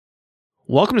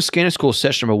Welcome to Scanner School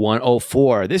session number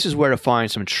 104. This is where to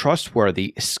find some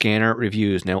trustworthy scanner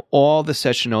reviews. Now, all the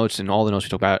session notes and all the notes we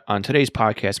talk about on today's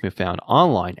podcast can be found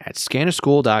online at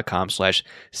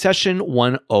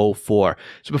scannerschool.com/session104.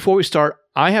 So before we start,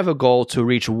 I have a goal to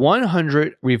reach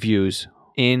 100 reviews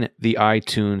in the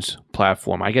iTunes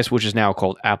platform, I guess, which is now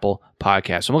called Apple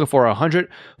Podcasts. So I'm looking for 100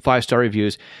 5-star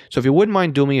reviews. So if you wouldn't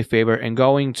mind doing me a favor and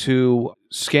going to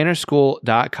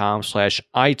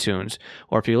scannerschool.com/iTunes,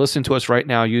 or if you listen to us right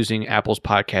now using Apple's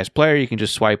podcast player, you can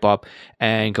just swipe up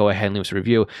and go ahead and leave us a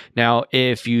review. Now,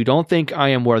 if you don't think I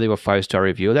am worthy of a 5-star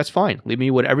review, that's fine. Leave me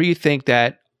whatever you think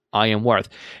that I am worth.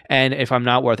 And if I'm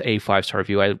not worth a 5-star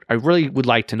review, I really would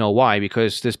like to know why,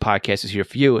 because this podcast is here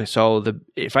for you. So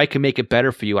if I can make it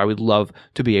better for you, I would love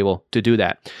to be able to do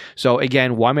that. So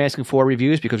again, why am I asking for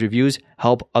reviews? Because reviews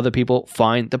help other people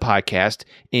find the podcast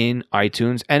in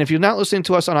iTunes. And if you're not listening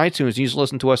to us on iTunes, you just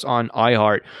listen to us on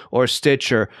iHeart or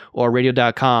Stitcher or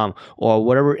radio.com or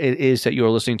whatever it is that you're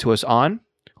listening to us on.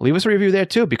 Leave us a review there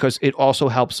too, because it also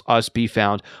helps us be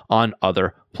found on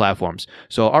other platforms.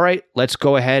 So, all right, let's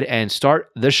go ahead and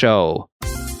start the show.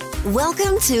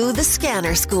 Welcome to The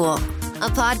Scanner School,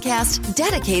 a podcast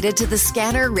dedicated to the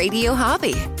scanner radio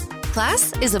hobby.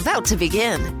 Class is about to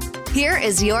begin. Here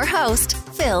is your host,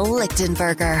 Phil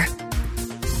Lichtenberger.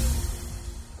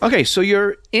 Okay, so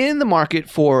you're in the market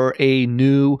for a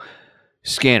new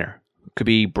scanner. Could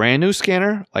be brand new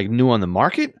scanner, like new on the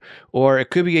market, or it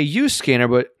could be a used scanner,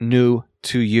 but new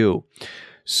to you.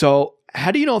 So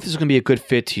how do you know if this is going to be a good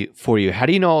fit for you? How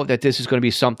do you know that this is going to be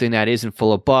something that isn't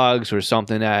full of bugs or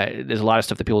something that there's a lot of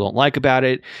stuff that people don't like about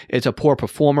it? It's a poor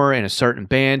performer in a certain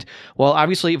band. Well,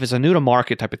 obviously, if it's a new to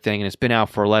market type of thing and it's been out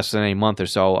for less than a month or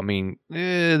so, I mean,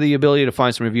 the ability to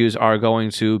find some reviews are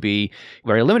going to be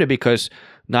very limited because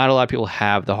not a lot of people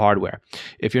have the hardware.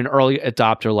 If you're an early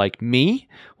adopter like me,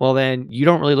 well, then you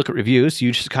don't really look at reviews.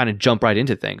 You just kind of jump right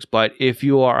into things. But if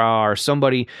you are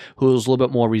somebody who's a little bit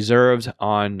more reserved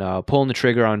on pulling the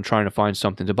trigger on trying to find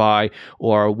something to buy,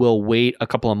 or will wait a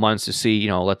couple of months to see,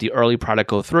 let the early product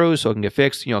go through so it can get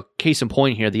fixed. Case in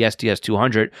point here, the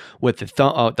SDS200 with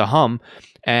the hum,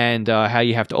 and how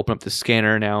you have to open up the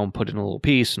scanner now and put in a little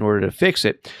piece in order to fix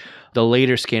it. The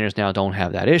later scanners now don't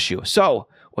have that issue. So,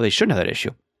 well, they shouldn't have that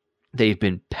issue. They've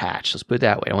been patched. Let's put it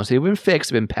that way. I don't want to say they've been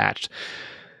fixed, they've been patched.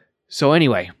 So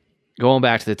anyway, going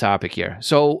back to the topic here.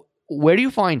 So where do you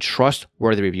find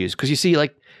trustworthy reviews? Because you see,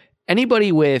 like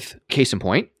anybody with, case in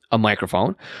point, a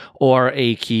microphone or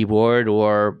a keyboard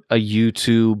or a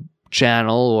YouTube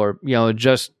channel or,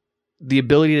 just the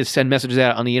ability to send messages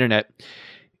out on the internet,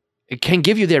 it can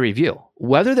give you their review.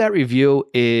 Whether that review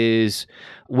is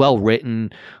well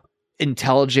written,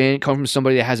 intelligent, come from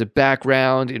somebody that has a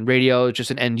background in radio, just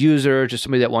an end user, just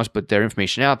somebody that wants to put their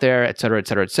information out there, et cetera, et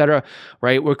cetera, et cetera,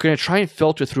 right? We're going to try and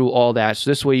filter through all that. So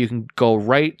this way you can go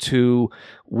right to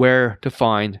where to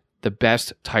find the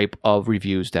best type of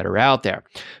reviews that are out there.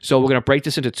 So we're going to break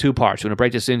this into two parts. We're going to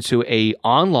break this into an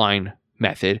online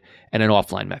method and an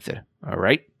offline method. All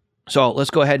right. So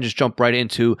let's go ahead and just jump right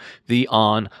into the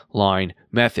online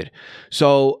method.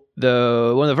 So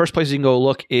one of the first places you can go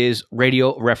look is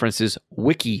Radio Reference's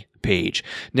wiki page.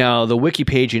 Now, the wiki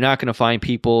page, you're not going to find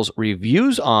people's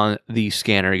reviews on the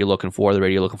scanner you're looking for, the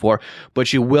radio you're looking for,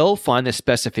 but you will find the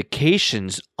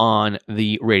specifications on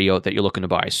the radio that you're looking to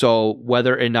buy. So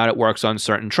whether or not it works on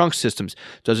certain trunk systems,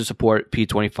 does it support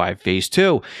P25 Phase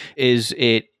 2? Is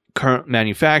it current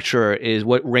manufacturer?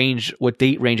 What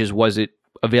date ranges was it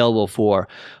available for,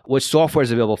 what software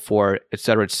is available for, et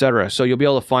cetera, et cetera. So you'll be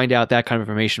able to find out that kind of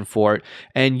information for it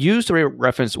and use the Radio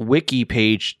Reference wiki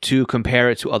page to compare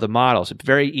it to other models. It's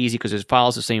very easy because it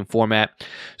follows the same format.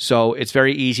 So it's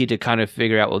very easy to kind of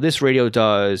figure out, well, this radio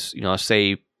does,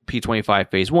 say P25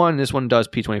 Phase 1, this one does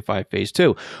P25 Phase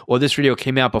 2. Or this radio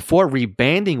came out before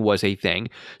rebanding was a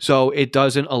thing, so it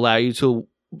doesn't allow you to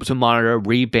monitor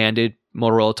rebanded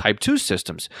Motorola Type 2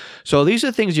 systems. So these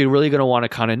are things you're really going to want to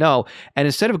kind of know. And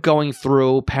instead of going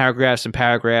through paragraphs and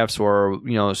paragraphs or,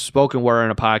 spoken word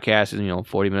in a podcast is,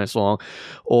 40 minutes long,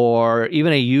 or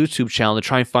even a YouTube channel to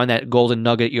try and find that golden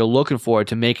nugget you're looking for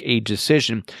to make a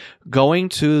decision, going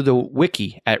to the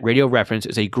wiki at Radio Reference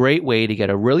is a great way to get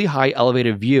a really high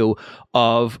elevated view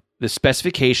of the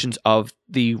specifications of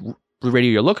the radio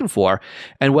you're looking for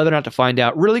and whether or not to find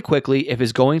out really quickly if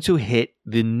it's going to hit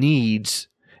the needs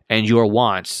and your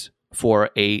wants for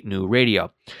a new radio.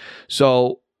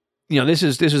 So, this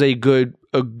is a good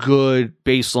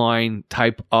baseline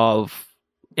type of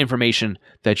information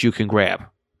that you can grab.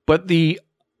 But the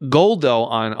gold, though,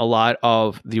 on a lot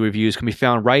of the reviews can be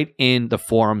found right in the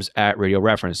forums at Radio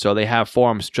Reference. So they have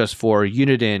forums just for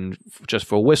Uniden, just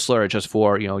for Whistler, just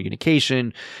for,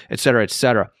 Unication, et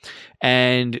cetera,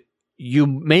 and you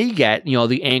may get,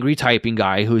 the angry typing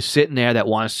guy who's sitting there that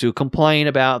wants to complain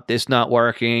about this not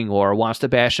working or wants to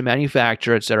bash the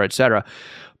manufacturer, et cetera.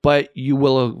 But you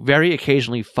will very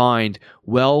occasionally find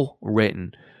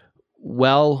well-written,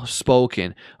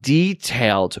 well-spoken,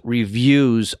 detailed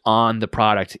reviews on the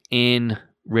product in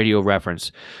Radio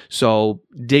Reference. So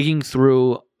digging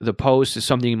through the post is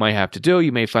something you might have to do.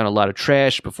 You may find a lot of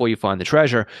trash before you find the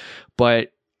treasure.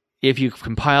 But if you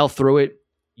compile through it,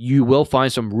 you will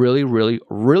find some really, really,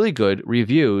 really good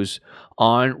reviews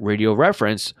on Radio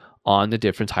Reference on the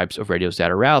different types of radios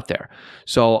that are out there.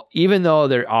 So even though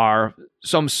there are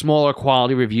some smaller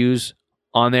quality reviews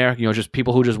on there, just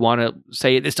people who just want to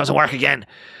say this doesn't work again.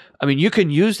 I mean, you can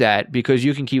use that because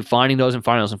you can keep finding those and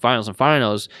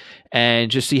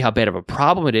just see how bad of a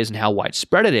problem it is and how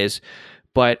widespread it is.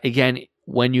 But again,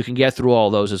 when you can get through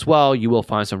all those as well, you will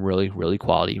find some really, really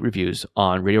quality reviews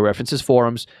on Radio Reference's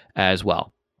forums as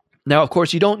well. Now, of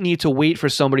course, you don't need to wait for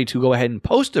somebody to go ahead and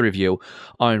post a review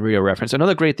on Radio Reference.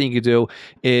 Another great thing you can do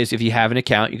is if you have an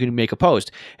account, you can make a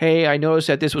post. Hey, I noticed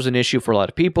that this was an issue for a lot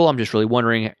of people. I'm just really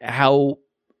wondering how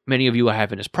many of you are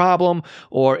having this problem,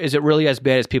 or is it really as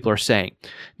bad as people are saying?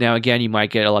 Now, again, you might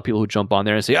get a lot of people who jump on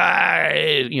there and say,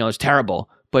 it's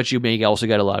terrible. But you may also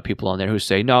get a lot of people on there who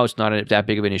say, no, it's not that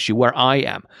big of an issue where I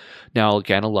am. Now,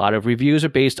 again, a lot of reviews are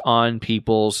based on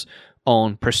people's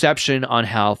own perception on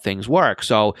how things work.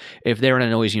 So if they're in a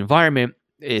noisy environment,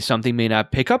 something may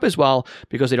not pick up as well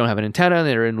because they don't have an antenna,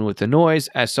 they're in with the noise,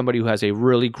 as somebody who has a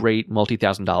really great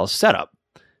multi-$1,000 setup.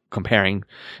 Comparing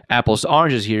apples to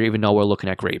oranges here, even though we're looking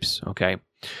at grapes, okay?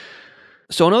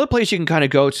 So another place you can kind of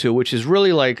go to, which is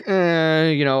really like,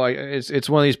 it's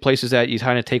one of these places that you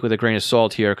kind of take with a grain of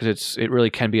salt here because it really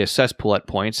can be a cesspool at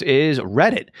points, is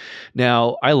Reddit.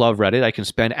 Now, I love Reddit. I can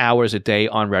spend hours a day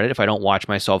on Reddit if I don't watch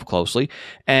myself closely.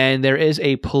 And there is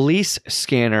a police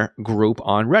scanner group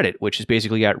on Reddit, which is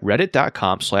basically at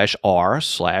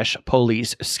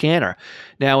reddit.com/r/police scanner.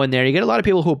 Now, in there, you get a lot of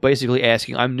people who are basically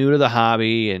asking, I'm new to the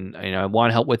hobby and I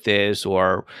want help with this,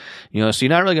 or, so you're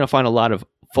not really going to find a lot of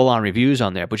full-on reviews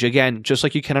on there. But again, just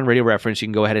like you can on Radio Reference, you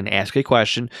can go ahead and ask a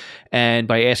question, and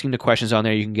by asking the questions on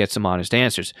there, you can get some honest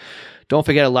answers. Don't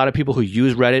forget, a lot of people who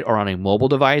use Reddit are on a mobile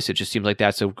device. It just seems like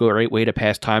that's a great way to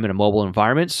pass time in a mobile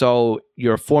environment. So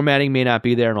your formatting may not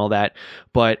be there and all that.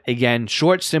 But again,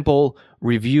 short, simple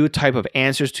review type of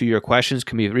answers to your questions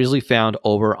can be easily found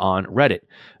over on Reddit.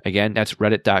 Again, that's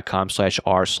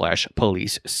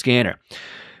reddit.com/r/police scanner.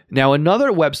 Now,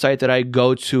 another website that I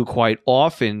go to quite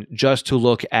often just to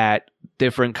look at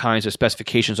different kinds of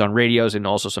specifications on radios and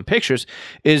also some pictures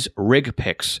is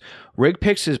RigPix.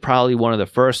 RigPix is probably one of the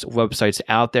first websites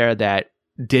out there that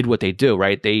did what they do,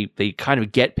 right? They kind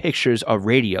of get pictures of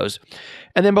radios.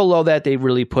 And then below that, they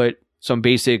really put some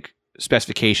basic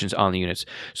specifications on the units.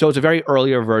 So it's a very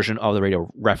earlier version of the Radio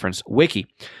Reference Wiki.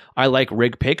 I like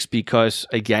RigPix because,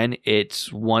 again,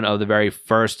 it's one of the very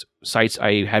first sites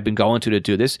I had been going to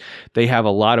do this. They have a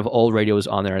lot of old radios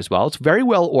on there as well. It's very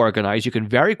well organized. You can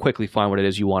very quickly find what it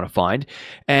is you want to find.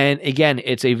 And again,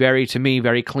 it's to me,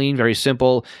 very clean, very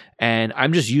simple. And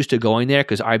I'm just used to going there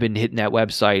because I've been hitting that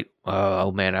website, I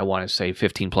want to say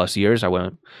 15 plus years.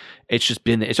 It's just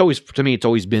been, it's always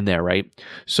been there, right?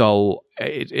 So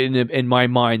in my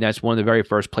mind, that's one of the very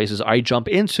first places I jump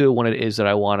into when it is that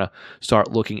I want to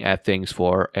start looking at things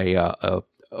for a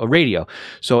radio.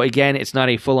 So again, it's not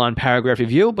a full-on paragraph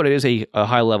review, but it is a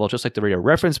high level, just like the Radio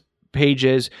Reference page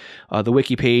is. The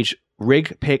wiki page,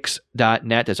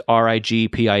 rigpix.net, that's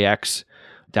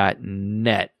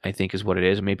RIGPIX.net, I think is what it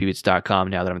is. Maybe it's .com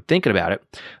now that I'm thinking about it.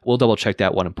 We'll double check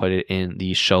that one and put it in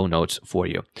the show notes for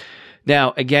you.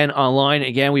 Now, again, online,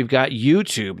 we've got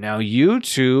YouTube. Now,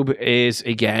 YouTube is,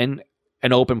 again,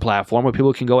 an open platform where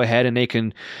people can go ahead and they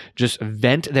can just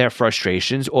vent their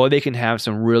frustrations, or they can have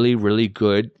some really, really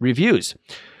good reviews.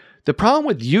 The problem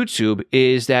with YouTube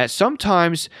is that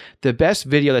sometimes the best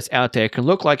video that's out there can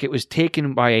look like it was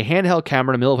taken by a handheld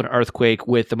camera in the middle of an earthquake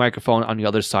with the microphone on the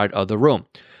other side of the room.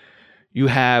 You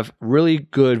have really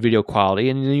good video quality,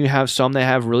 and then you have some that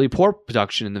have really poor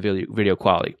production in the video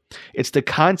quality. It's the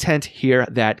content here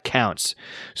that counts.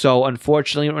 So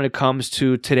unfortunately, when it comes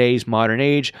to today's modern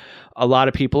age, a lot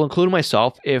of people, including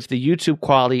myself, if the YouTube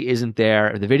quality isn't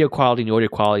there, if the video quality and the audio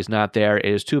quality is not there, it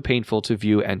is too painful to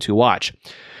view and to watch.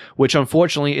 Which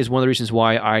unfortunately is one of the reasons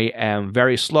why I am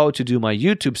very slow to do my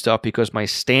YouTube stuff, because my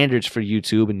standards for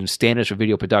YouTube and the standards for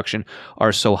video production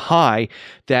are so high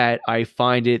that I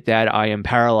find it that I am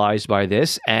paralyzed by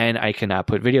this and I cannot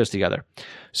put videos together.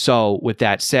 So with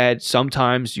that said,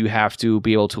 sometimes you have to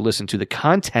be able to listen to the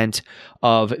content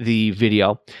of the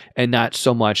video and not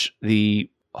so much the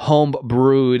home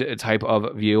brewed type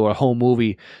of view or home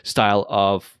movie style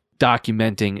of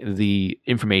documenting the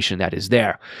information that is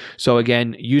there. So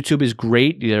again, YouTube is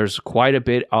great. There's quite a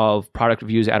bit of product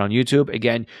reviews out on YouTube.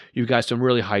 Again, you've got some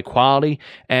really high quality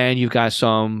and you've got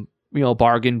some,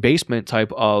 bargain basement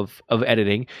type of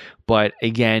editing. But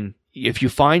again, if you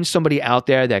find somebody out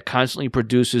there that constantly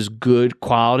produces good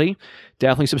quality,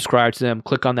 definitely subscribe to them.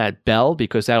 Click on that bell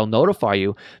because that'll notify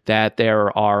you that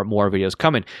there are more videos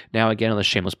coming. Now, again, on the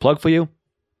shameless plug for you,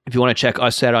 if you want to check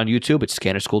us out on YouTube, it's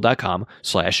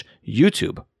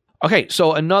scannerschool.com/YouTube. Okay,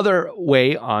 so another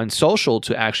way on social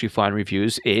to actually find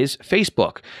reviews is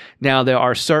Facebook. Now, there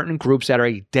are certain groups that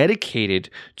are dedicated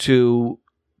to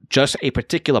just a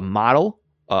particular model,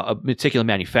 a particular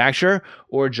manufacturer,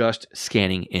 or just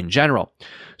scanning in general.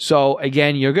 So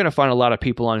again, you're going to find a lot of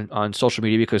people on social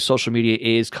media because social media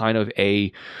is kind of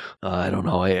it's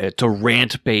a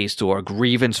rant-based or a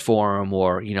grievance forum,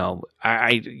 or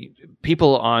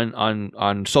people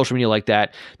on social media like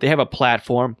that, they have a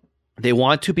platform. They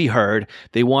want to be heard.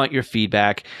 They want your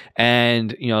feedback.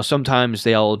 And, sometimes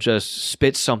they'll just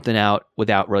spit something out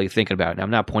without really thinking about it. Now, I'm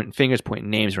not pointing fingers,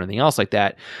 pointing names or anything else like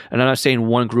that. And I'm not saying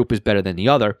one group is better than the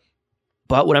other.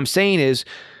 But what I'm saying is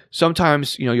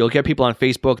sometimes, you'll get people on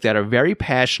Facebook that are very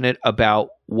passionate about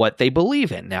what they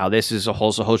believe in. Now, this is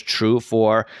also holds true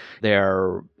for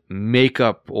their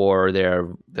makeup or their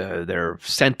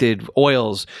scented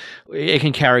oils. It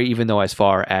can carry even though as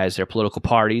far as their political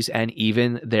parties and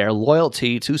even their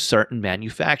loyalty to certain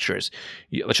manufacturers.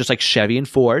 It's just like Chevy and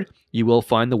Ford. You will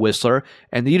find the Whistler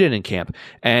and the Uniden camp,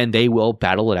 and they will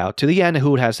battle it out to the end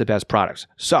who has the best products.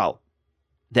 So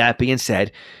that being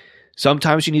said,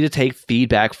 sometimes you need to take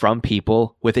feedback from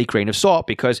people with a grain of salt,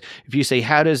 because if you say,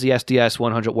 how does the SDS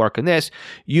 100 work in this?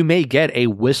 You may get a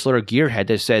Whistler gearhead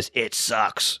that says, it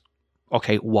sucks.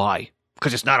 Okay, why?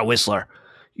 Because it's not a Whistler.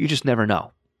 You just never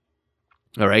know.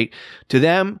 All right? To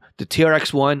them, the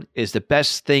TRX-1 is the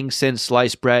best thing since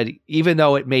sliced bread, even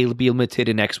though it may be limited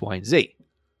in X, Y, and Z.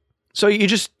 So you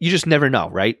just never know,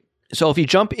 right? So if you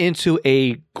jump into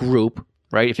a group,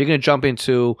 right? If you're going to jump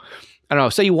into, I don't know,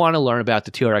 say you want to learn about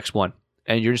the TRX-1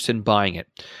 and you're interested in buying it,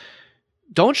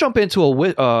 don't jump into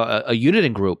a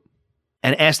Uniden group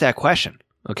and ask that question,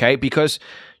 okay? Because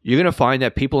you're going to find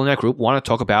that people in that group want to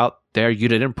talk about their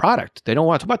Uniden product. They don't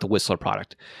want to talk about the Whistler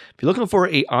product. If you're looking for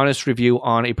an honest review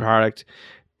on a product,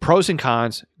 pros and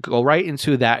cons, go right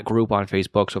into that group on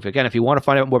Facebook. So if you want to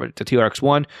find out more about the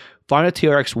TRX-1, find a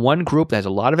TRX-1 group that has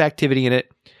a lot of activity in it,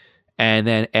 and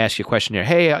then ask your question there.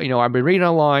 Hey, I've been reading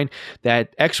online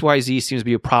that XYZ seems to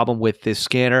be a problem with this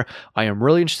scanner. I am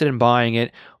really interested in buying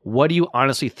it. What do you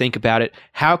honestly think about it?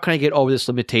 How can I get over this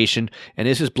limitation? And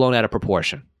this is blown out of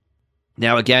proportion.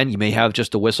 Now, again, you may have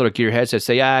just the Whistler gearheads that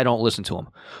say, I don't listen to them.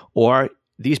 Or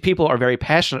these people are very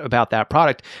passionate about that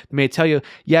product. They may tell you,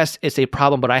 yes, it's a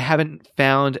problem, but I haven't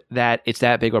found that it's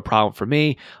that big of a problem for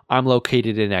me. I'm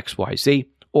located in XYZ.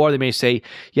 Or they may say,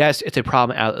 yes, it's a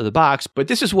problem out of the box, but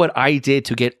this is what I did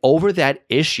to get over that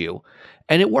issue,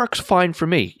 and it works fine for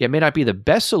me. It may not be the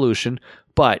best solution,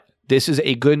 but this is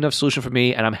a good enough solution for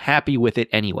me, and I'm happy with it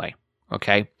anyway,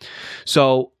 okay?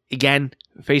 So, again,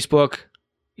 Facebook,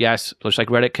 yes, just like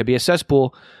Reddit, could be a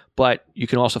cesspool, but you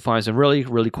can also find some really,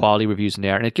 really quality reviews in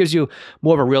there. And it gives you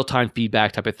more of a real-time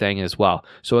feedback type of thing as well.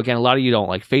 So again, a lot of you don't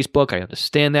like Facebook. I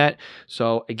understand that.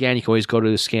 So again, you can always go to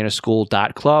the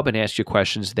scannerschool.club and ask your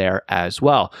questions there as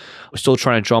well. We're still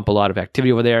trying to jump a lot of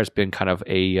activity over there. It's been kind of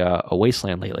a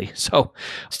wasteland lately. So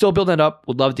still building it up.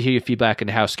 Would love to hear your feedback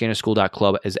and how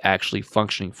scannerschool.club is actually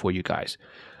functioning for you guys.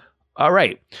 All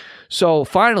right. So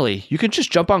finally, you can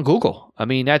just jump on Google. I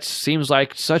mean, that seems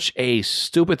like such a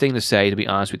stupid thing to say, to be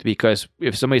honest with you, because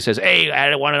if somebody says, hey, I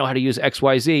don't want to know how to use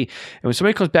XYZ, and when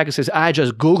somebody comes back and says, I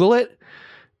just Google it,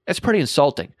 that's pretty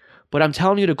insulting. But I'm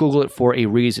telling you to Google it for a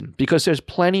reason, because there's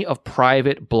plenty of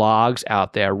private blogs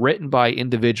out there written by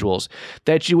individuals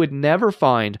that you would never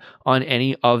find on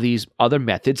any of these other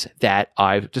methods that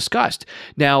I've discussed.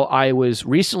 Now, I was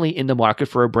recently in the market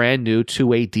for a brand new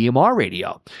 2-way DMR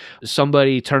radio.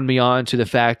 Somebody turned me on to the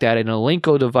fact that an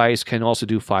Alinco device can also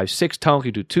do 5/6 tone,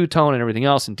 can do 2-tone and everything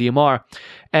else in DMR.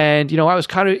 And, I was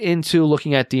kind of into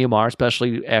looking at DMR,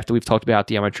 especially after we've talked about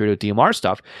the amateur DMR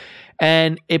stuff.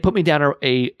 And it put me down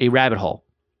a rabbit hole.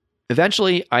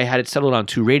 Eventually, I had it settled on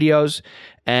 2 radios,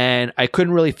 and I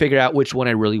couldn't really figure out which one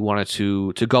I really wanted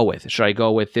to go with. Should I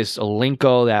go with this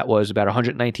Alinco that was about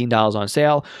 $119 on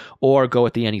sale, or go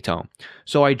with the Anytone?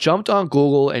 So I jumped on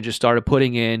Google and just started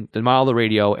putting in the model of the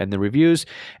radio and the reviews,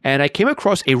 and I came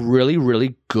across a really,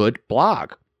 really good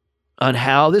blog on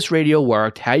how this radio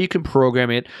worked, how you can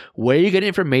program it, where you get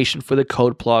information for the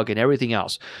code plug, and everything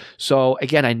else. So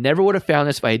again, I never would have found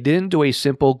this if I didn't do a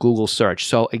simple Google search.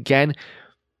 So again,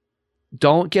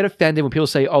 don't get offended when people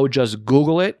say, oh, just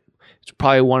Google it. It's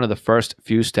probably one of the first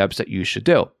few steps that you should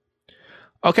do.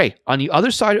 Okay, on the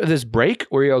other side of this break,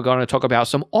 we are going to talk about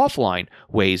some offline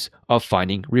ways of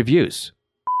finding reviews.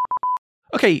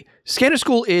 Okay, Scanner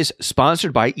School is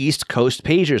sponsored by East Coast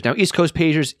Pagers. Now, East Coast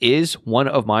Pagers is one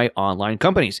of my online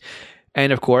companies.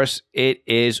 And of course, it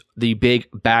is the big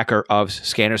backer of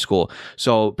Scanner School.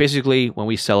 So basically, when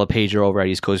we sell a pager over at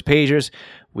East Coast Pagers,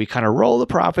 we kind of roll the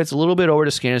profits a little bit over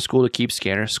to Scanner School to keep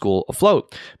Scanner School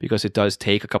afloat, because it does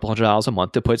take a couple $100s a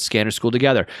month to put Scanner School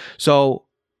together. So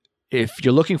if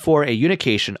you're looking for a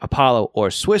Unication, Apollo,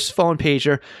 or Swiss phone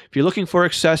pager, if you're looking for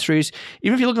accessories,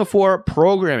 even if you're looking for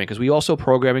programming, because we also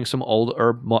programming some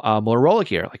older Motorola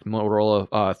gear, like Motorola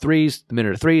 3s, the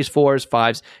Minute 3s, 4s,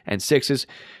 5s, and 6s,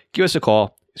 give us a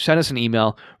call, send us an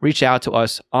email, reach out to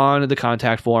us on the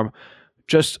contact form.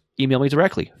 Just email me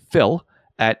directly,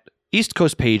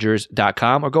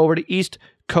 phil@eastcoastpagers.com, or go over to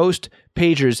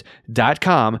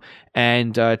eastcoastpagers.com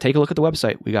and take a look at the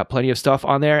website. We got plenty of stuff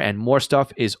on there, and more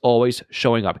stuff is always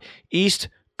showing up.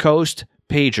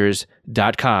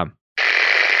 eastcoastpagers.com.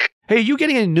 Hey, are you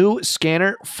getting a new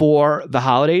scanner for the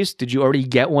holidays? Did you already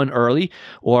get one early,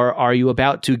 or are you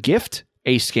about to gift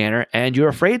a scanner and you're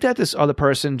afraid that this other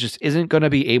person just isn't going to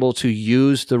be able to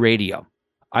use the radio?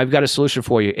 I've got a solution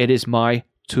for you. It is my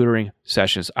tutoring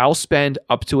sessions. I'll spend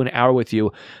up to an hour with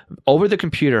you over the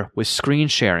computer with screen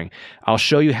sharing. I'll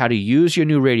show you how to use your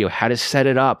new radio, how to set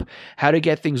it up, how to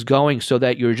get things going so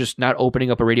that you're just not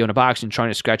opening up a radio in a box and trying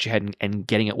to scratch your head and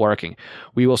getting it working.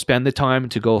 We will spend the time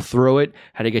to go through it,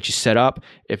 how to get you set up.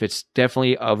 If it's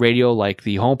definitely a radio like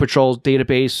the Home Patrol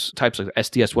database, types like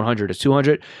SDS 100 to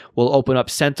 200, we'll open up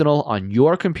Sentinel on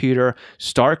your computer,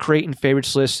 start creating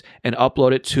favorites lists, and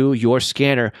upload it to your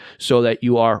scanner so that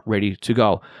you are ready to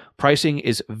go. Pricing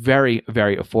is very,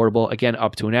 very affordable. Again,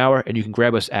 up to an hour, and you can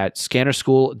grab us at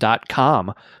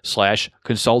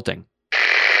scannerschool.com/consulting.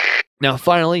 Now,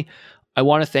 finally, I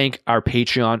want to thank our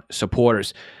Patreon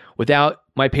supporters. Without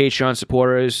my Patreon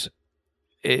supporters,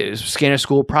 Scanner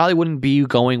School probably wouldn't be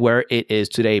going where it is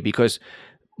today, because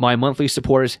my monthly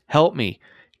supporters help me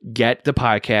get the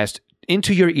podcast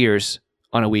into your ears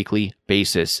on a weekly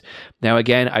basis. Now,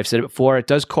 again, I've said it before, it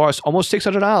does cost almost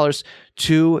 $600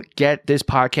 to get this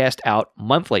podcast out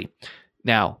monthly.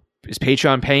 Now, is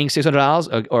Patreon paying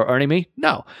 $600 or earning me?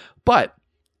 No, but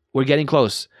we're getting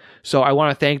close. So I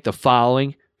want to thank the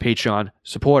following Patreon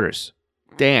supporters: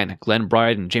 Dan, Glenn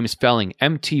Bryden, James Felling,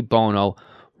 MT Bono,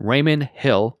 Raymond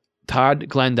Hill, Todd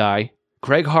Glendy,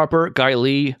 Craig Harper, Guy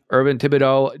Lee, Irvin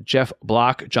Thibodeau, Jeff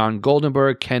Block, John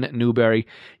Goldenberg, Ken Newberry,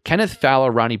 Kenneth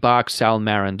Fowler, Ronnie Bach, Sal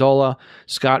Marandola,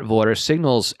 Scott Vorder,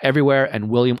 Signals Everywhere, and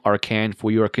William Arcan for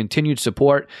your continued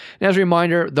support. And as a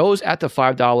reminder, those at the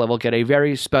 $5 level get a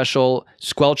very special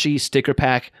Squelchy sticker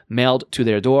pack mailed to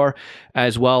their door,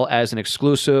 as well as an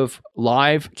exclusive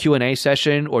live Q&A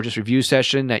session or just review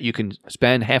session that you can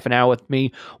spend half an hour with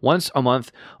me once a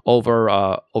month over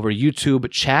YouTube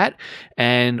chat.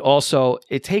 And also,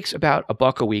 it takes about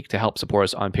 $1 a week to help support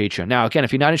us on Patreon. Now, again,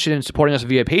 if you're not interested in supporting us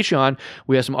via Patreon,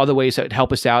 we have some other ways that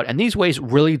help us out, and these ways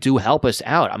really do help us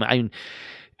out. I mean,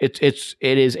 it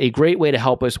is a great way to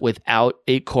help us without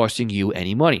it costing you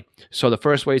any money. So the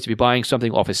first way is to be buying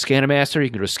something off of ScannerMaster. You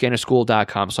can go to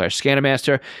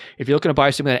scannerschool.com/ScannerMaster. If you're looking to buy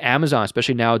something at Amazon,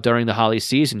 especially now during the holiday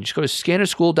season, just go to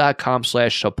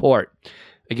scannerschool.com/support.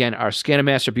 Again, our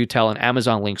ScannerMaster, Butel, and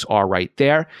Amazon links are right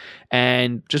there.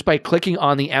 And just by clicking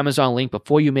on the Amazon link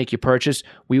before you make your purchase,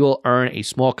 we will earn a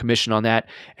small commission on that.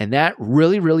 And that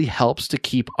really, really helps to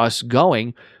keep us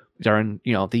going during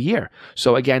the year.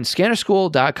 So again,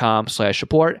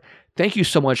 scannerschool.com/support. Thank you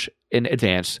so much in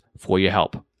advance for your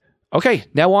help. Okay,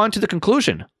 now on to the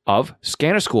conclusion of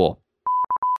Scanner School.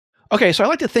 Okay, so I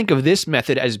like to think of this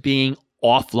method as being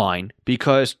offline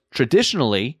because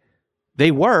traditionally, they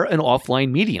were an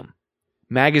offline medium.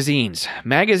 Magazines.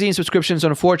 Magazine subscriptions,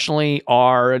 unfortunately,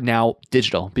 are now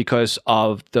digital because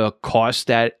of the cost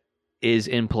that is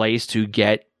in place to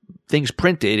get things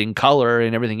printed in color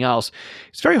and everything else.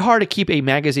 It's very hard to keep a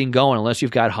magazine going unless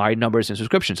you've got high numbers in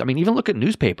subscriptions. I mean, even look at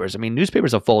newspapers. I mean,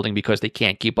 newspapers are folding because they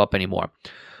can't keep up anymore.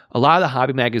 A lot of the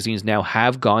hobby magazines now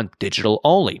have gone digital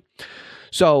only.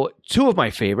 So 2 of my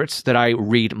favorites that I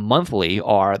read monthly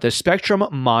are the Spectrum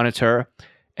Monitor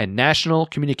and National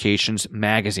Communications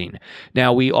Magazine.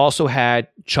 Now, we also had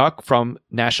Chuck from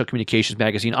National Communications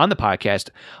Magazine on the podcast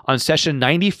on session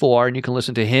 94, and you can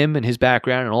listen to him and his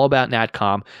background and all about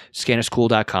NatCom,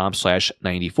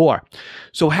 scannerschool.com/94.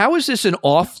 So how is this an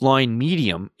offline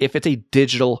medium if it's a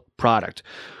digital product?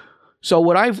 So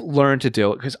what I've learned to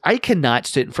do, because I cannot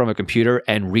sit in front of a computer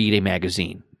and read a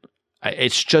magazine.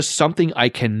 It's just something I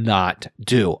cannot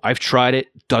do. I've tried it.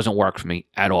 Doesn't work for me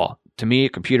at all. To me, a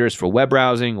computer is for web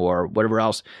browsing or whatever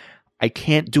else. I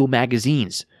can't do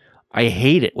magazines. I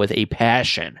hate it with a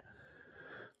passion.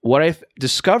 What I've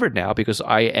discovered now, because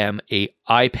I am an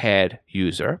iPad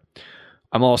user,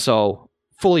 I'm also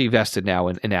fully vested now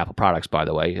in Apple products, by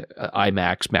the way.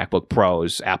 iMacs, MacBook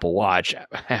Pros, Apple Watch,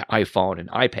 iPhone, and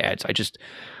iPads.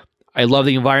 I love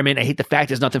the environment. I hate the fact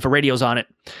there's nothing for radios on it.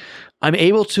 I'm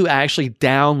able to actually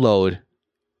download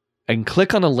and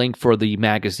click on a link for the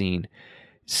magazine,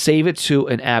 save it to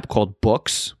an app called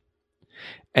Books,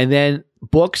 and then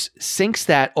Books syncs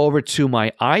that over to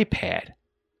my iPad.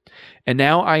 And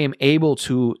now I am able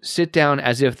to sit down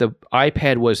as if the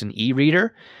iPad was an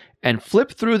e-reader and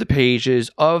flip through the pages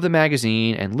of the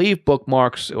magazine and leave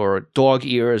bookmarks or dog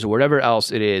ears or whatever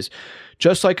else it is,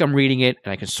 just like I'm reading it,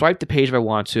 and I can swipe the page if I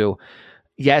want to.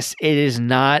 Yes, it is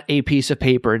not a piece of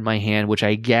paper in my hand, which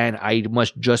I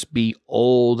must just be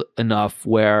old enough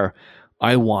where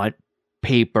I want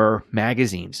paper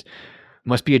magazines. It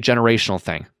must be a generational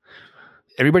thing.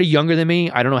 Everybody younger than me,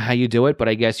 I don't know how you do it, but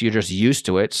I guess you're just used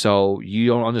to it, so you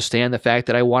don't understand the fact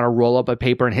that I want to roll up a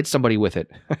paper and hit somebody with it,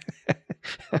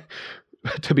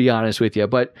 to be honest with you.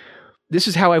 But this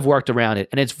is how I've worked around it,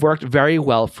 and it's worked very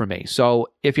well for me. So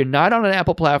if you're not on an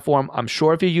Apple platform, I'm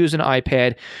sure if you use an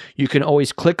iPad, you can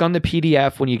always click on the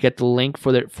PDF when you get the link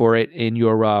for it in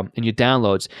your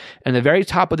downloads. And the very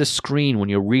top of the screen, when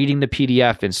you're reading the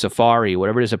PDF in Safari,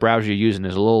 whatever it is, a browser you're using,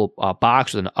 there's a little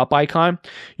box with an up icon.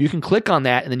 You can click on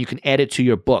that, and then you can add it to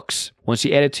your books. Once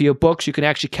you add it to your books, you can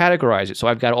actually categorize it. So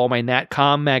I've got all my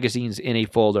NatCom magazines in a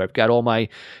folder. I've got all my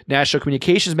National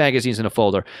Communications magazines in a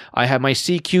folder. I have my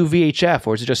CQ VHF,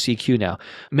 or is it just CQ now,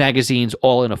 magazines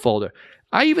all in a folder.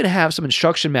 I even have some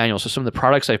instruction manuals for some of the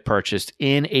products I've purchased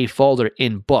in a folder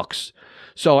in Books.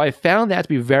 So I found that to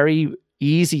be very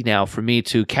easy now for me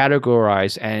to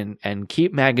categorize and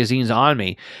keep magazines on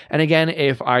me. And again,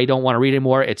 if I don't want to read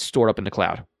anymore, it's stored up in the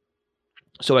cloud.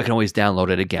 So I can always download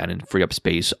it again and free up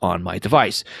space on my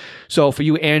device. So for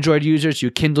you Android users, you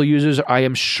Kindle users, I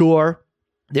am sure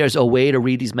there's a way to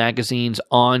read these magazines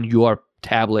on your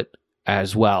tablet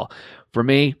as well. For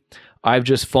me, I've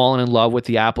just fallen in love with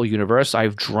the Apple universe.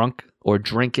 I've drunk or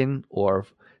drinking or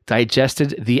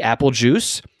digested the apple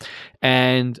juice.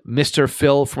 And Mr.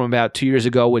 Phil from about 2 years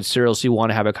ago would seriously want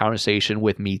to have a conversation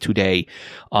with me today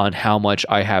on how much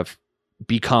I have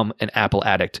become an Apple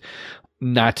addict.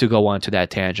 Not to go on to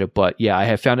that tangent, but yeah, I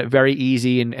have found it very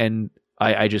easy, and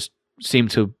I just seem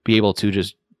to be able to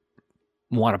just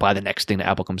want to buy the next thing that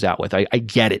Apple comes out with. I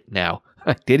get it now.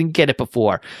 I didn't get it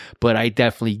before, but I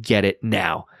definitely get it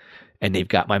now, and they've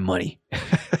got my money.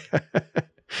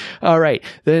 All right,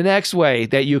 the next way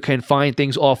that you can find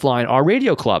things offline are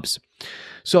radio clubs.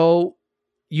 So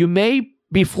you may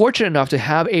be fortunate enough to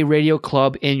have a radio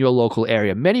club in your local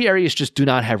area. Many areas just do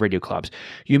not have radio clubs.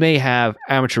 You may have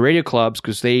amateur radio clubs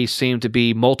because they seem to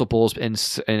be multiples in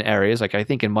areas. Like I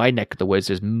think in my neck of the woods,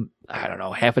 there's, I don't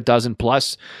know, half a dozen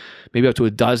plus, maybe up to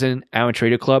a dozen amateur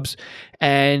radio clubs.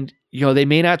 And, you know, they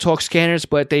may not talk scanners,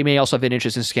 but they may also have an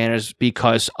interest in scanners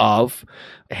because of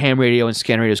ham radio and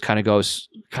scanner radios kind of go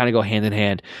hand in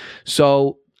hand.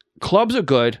 So clubs are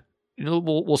good. You know,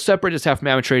 we'll separate this out from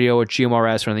amateur radio or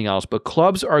GMRS or anything else, but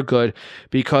clubs are good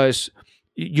because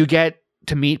you get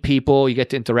to meet people, you get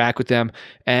to interact with them,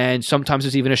 and sometimes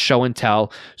there's even a show and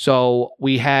tell. So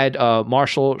we had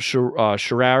Marshall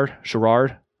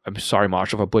Sherrard. I'm sorry,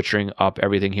 Marshall, for butchering up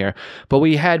everything here. But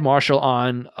we had Marshall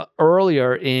on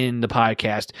earlier in the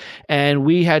podcast, and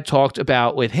we had talked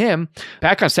about with him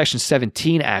back on session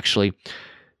 17, actually,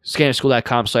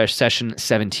 scannerschool.com/session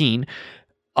 17,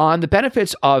 on the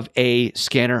benefits of a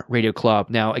scanner radio club.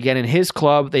 Now, again, in his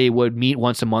club, they would meet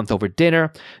once a month over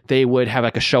dinner. They would have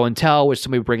like a show and tell where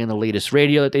somebody would bring in the latest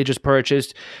radio that they just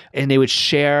purchased, and they would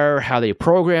share how they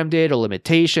programmed it or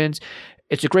limitations.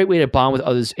 It's a great way to bond with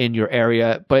others in your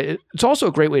area, but it's also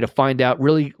a great way to find out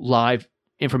really live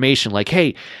information like,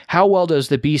 hey, how well does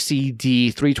the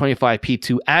BCD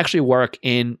 325P2 actually work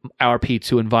in our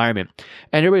P2 environment?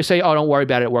 And everybody say, oh, don't worry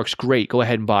about it. It works great. Go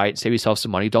ahead and buy it. Save yourself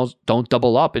some money. Don't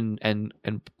double up and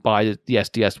buy the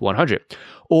SDS 100.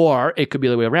 Or it could be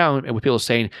the other way around, and with people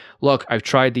saying, look, I've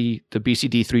tried the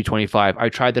BCD 325.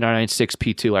 I've tried the 996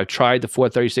 P2. I've tried the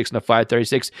 436 and the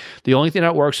 536. The only thing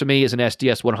that works for me is an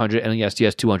SDS 100 and an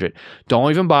SDS 200.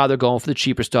 Don't even bother going for the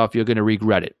cheaper stuff. You're going to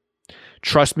regret it.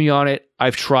 Trust me on it.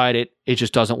 I've tried it. It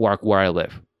just doesn't work where I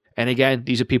live. And again,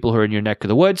 these are people who are in your neck of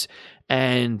the woods,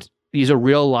 and these are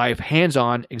real life,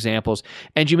 hands-on examples.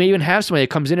 And you may even have somebody that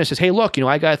comes in and says, hey, look,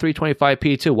 I got a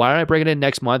 325P2. Why don't I bring it in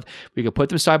next month? We can put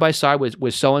them side by side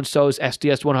with so-and-so's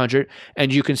SDS 100,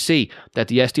 and you can see that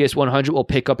the SDS 100 will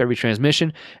pick up every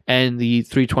transmission, and the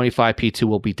 325P2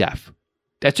 will be deaf.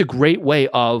 That's a great way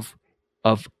of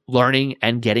learning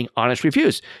and getting honest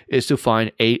reviews, is to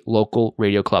find a local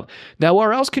radio club. Now,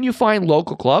 where else can you find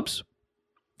local clubs?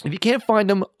 If you can't find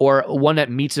them or one that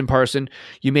meets in person,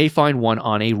 you may find one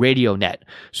on a radio net.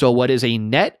 So what is a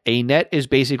net? A net is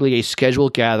basically a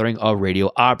scheduled gathering of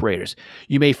radio operators.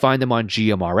 You may find them on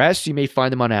GMRS. You may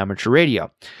find them on amateur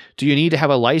radio. Do you need to have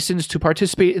a license to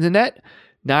participate in the net?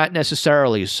 Not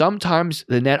necessarily. Sometimes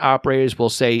the net operators will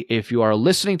say, if you are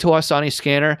listening to us on a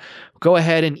scanner, go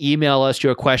ahead and email us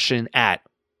your question at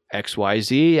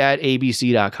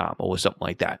xyz@abc.com or something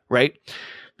like that, right?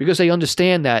 Because they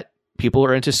understand that people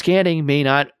who are into scanning may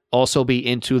not also be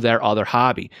into their other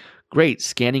hobby. Great.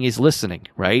 Scanning is listening,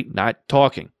 right? Not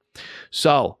talking.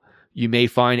 So you may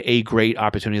find a great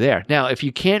opportunity there. Now, if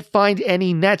you can't find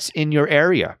any nets in your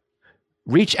area,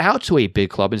 reach out to a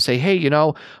big club and say, hey,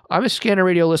 I'm a scanner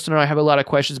radio listener. I have a lot of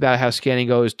questions about how scanning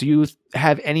goes. Do you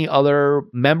have any other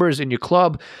members in your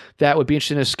club that would be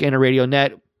interested in a scanner radio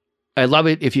net? I'd love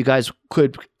it if you guys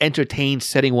could entertain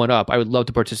setting one up. I would love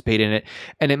to participate in it.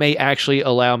 And it may actually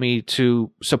allow me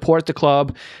to support the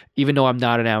club, even though I'm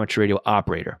not an amateur radio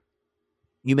operator.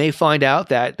 You may find out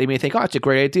that they may think, oh, it's a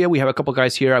great idea. We have a couple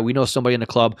guys here. We know somebody in the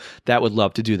club that would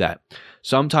love to do that.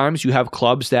 Sometimes you have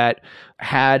clubs that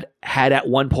had at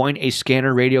one point a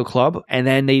scanner radio club, and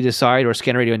then they decide, or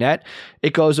scanner radio net,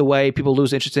 it goes away. People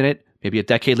lose interest in it. Maybe a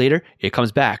decade later, it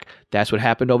comes back. That's what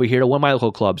happened over here to one of my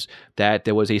local clubs, that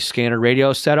there was a scanner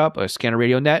radio setup, a scanner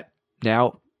radio net.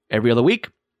 Now, every other week,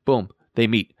 boom, they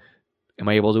meet. Am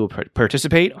I able to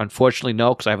participate? Unfortunately,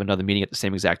 no, because I have another meeting at the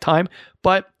same exact time.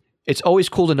 But it's always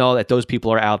cool to know that those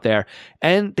people are out there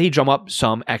and they drum up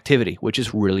some activity, which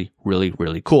is really, really,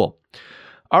 really cool.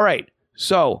 All right.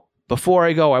 So before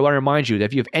I go, I want to remind you that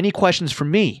if you have any questions for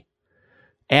me,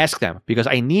 ask them, because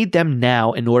I need them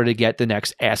now in order to get the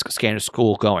next Ask Scanner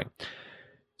School going.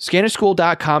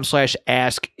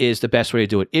 Scannerschool.com/ask is the best way to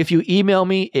do it. If you email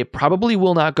me, it probably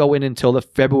will not go in until the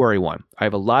February one. I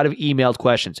have a lot of emailed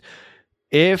questions.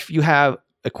 If you have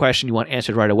a question you want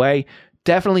answered right away,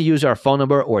 definitely use our phone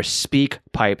number or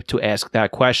SpeakPipe to ask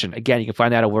that question. Again, you can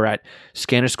find that over at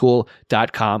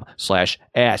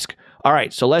scannerschool.com/ask. All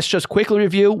right, so let's just quickly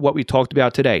review what we talked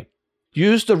about today.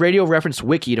 Use the Radio Reference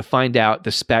Wiki to find out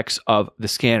the specs of the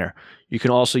scanner. You can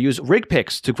also use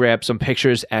RigPix to grab some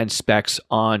pictures and specs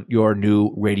on your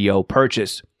new radio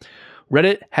purchase.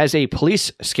 Reddit has a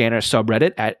police scanner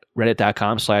subreddit at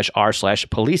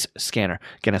reddit.com/r/police scanner.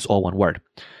 Again, that's all one word.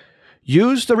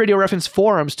 Use the Radio Reference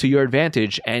forums to your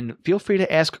advantage, and feel free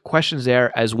to ask questions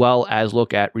there as well as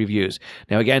look at reviews.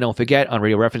 Now, again, don't forget, on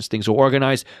Radio Reference, things are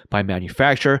organized by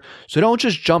manufacturer, so don't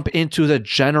just jump into the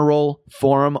general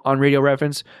forum on Radio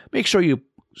Reference. Make sure you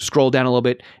scroll down a little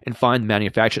bit and find the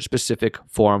manufacturer-specific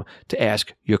forum to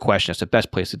ask your question. That's the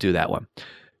best place to do that one.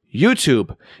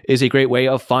 YouTube is a great way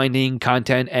of finding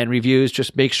content and reviews.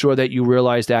 Just make sure that you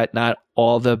realize that not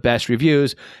all the best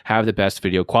reviews have the best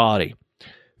video quality.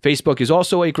 Facebook is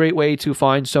also a great way to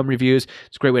find some reviews.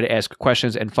 It's a great way to ask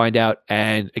questions and find out.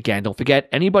 And again, don't forget,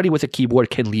 anybody with a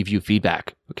keyboard can leave you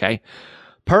feedback, okay?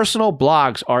 Personal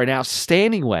blogs are an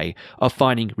outstanding way of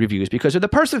finding reviews, because if the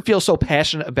person feels so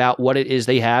passionate about what it is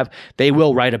they have, they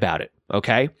will write about it,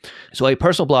 okay? So a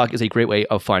personal blog is a great way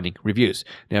of finding reviews.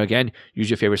 Now, again, use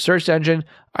your favorite search engine.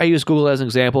 I use Google as an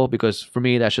example because for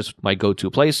me, that's just my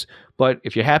go-to place. But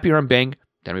if you're happier on Bing,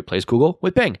 then replace Google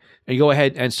with Bing, and you go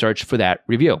ahead and search for that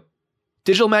review.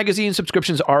 Digital magazine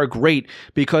subscriptions are great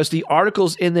because the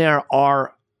articles in there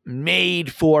are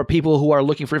made for people who are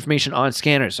looking for information on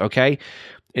scanners, okay?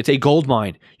 It's a gold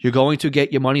mine. You're going to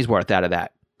get your money's worth out of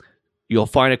that. You'll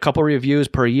find a couple reviews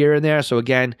per year in there. So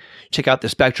again, check out the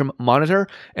Spectrum Monitor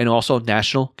and also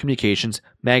National Communications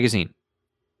Magazine.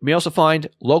 You may also find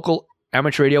local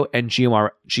Amateur Radio and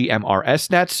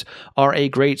GMRS nets are a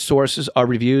great sources of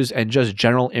reviews and just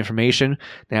general information.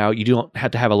 Now, you don't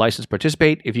have to have a license to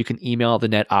participate. If you can email the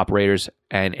net operators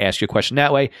and ask your question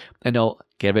that way, and they'll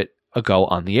give it a go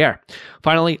on the air.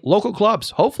 Finally, local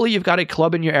clubs. Hopefully you've got a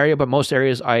club in your area, but most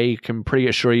areas I can pretty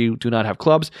assure you do not have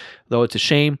clubs, though it's a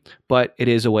shame, but it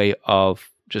is a way of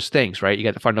just things, right? You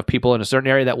got to find enough people in a certain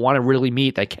area that want to really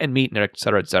meet, that can meet, et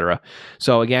cetera, et cetera.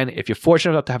 So again, if you're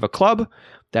fortunate enough to have a club,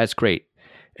 that's great.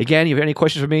 Again, if you have any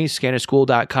questions for me,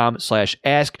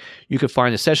 scannerschool.com/ask. You can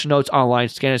find the session notes online,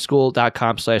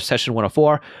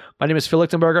 scannerschool.com/session104. My name is Phil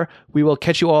Lichtenberger. We will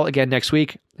catch you all again next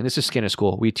week. And this is Scanner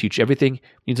School. We teach everything you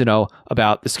need to know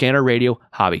about the scanner radio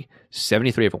hobby.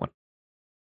 73, everyone.